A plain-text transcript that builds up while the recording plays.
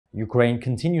Ukraine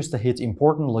continues to hit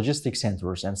important logistics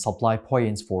centers and supply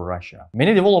points for Russia.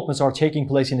 Many developments are taking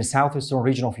place in the southeastern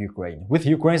region of Ukraine. With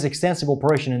Ukraine's extensive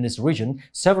operation in this region,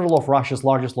 several of Russia's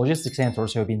largest logistics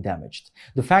centers have been damaged.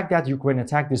 The fact that Ukraine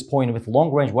attacked this point with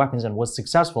long-range weapons and was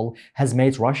successful has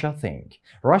made Russia think.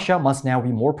 Russia must now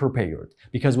be more prepared,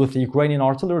 because with the Ukrainian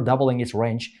artillery doubling its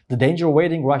range, the danger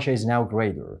awaiting Russia is now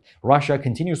greater. Russia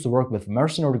continues to work with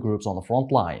mercenary groups on the front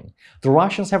line. The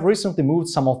Russians have recently moved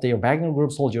some of their Wagner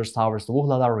group soldiers towards the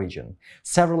Vuhledar region.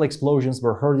 Several explosions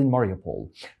were heard in Mariupol.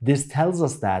 This tells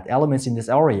us that elements in this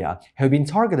area have been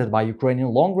targeted by Ukrainian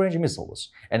long-range missiles.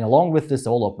 And along with this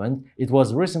development, it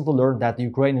was recently learned that the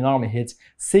Ukrainian army hit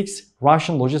 6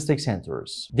 Russian logistics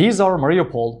centers. These are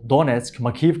Mariupol, Donetsk,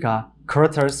 Makiivka,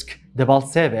 Khartzyzk,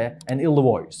 Debaltseve and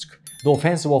Illovaisk. The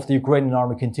offensive of the Ukrainian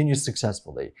army continues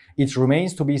successfully. It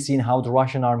remains to be seen how the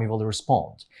Russian army will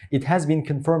respond. It has been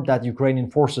confirmed that Ukrainian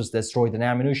forces destroyed an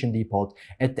ammunition depot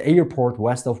at the airport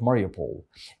west of Mariupol.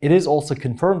 It is also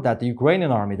confirmed that the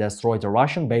Ukrainian army destroyed a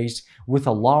Russian base with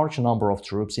a large number of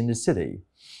troops in the city.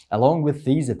 Along with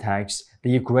these attacks, the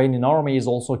Ukrainian army is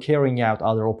also carrying out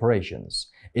other operations.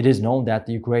 It is known that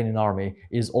the Ukrainian army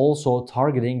is also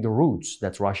targeting the routes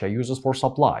that Russia uses for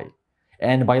supply.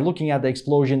 And by looking at the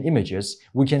explosion images,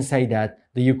 we can say that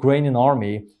the Ukrainian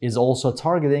army is also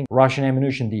targeting Russian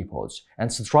ammunition depots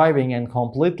and striving and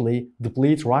completely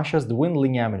deplete Russia's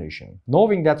dwindling ammunition.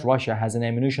 Knowing that Russia has an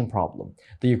ammunition problem,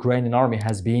 the Ukrainian army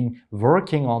has been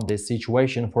working on this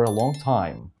situation for a long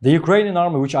time. The Ukrainian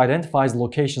army, which identifies the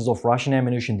locations of Russian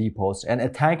ammunition depots and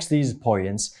attacks these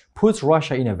points, puts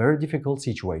Russia in a very difficult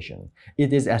situation.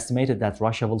 It is estimated that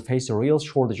Russia will face a real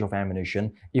shortage of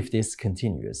ammunition if this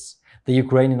continues. The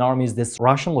Ukrainian army's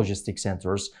Russian logistics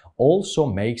centers also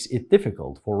makes it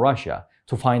difficult for Russia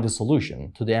to find a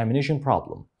solution to the ammunition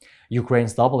problem.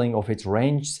 Ukraine's doubling of its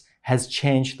range has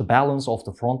changed the balance of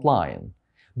the front line,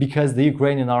 because the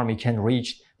Ukrainian army can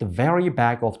reach the very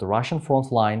back of the Russian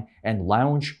front line and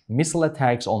launch missile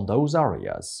attacks on those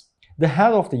areas. The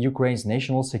head of the Ukraine's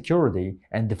National Security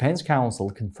and Defense Council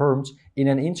confirmed in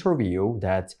an interview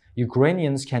that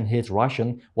Ukrainians can hit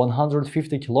Russian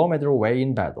 150 km away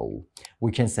in battle.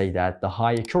 We can say that the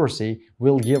high accuracy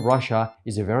will give Russia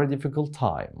is a very difficult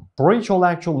time. For each all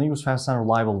actual news fast and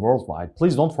reliable worldwide,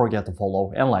 please don't forget to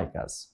follow and like us.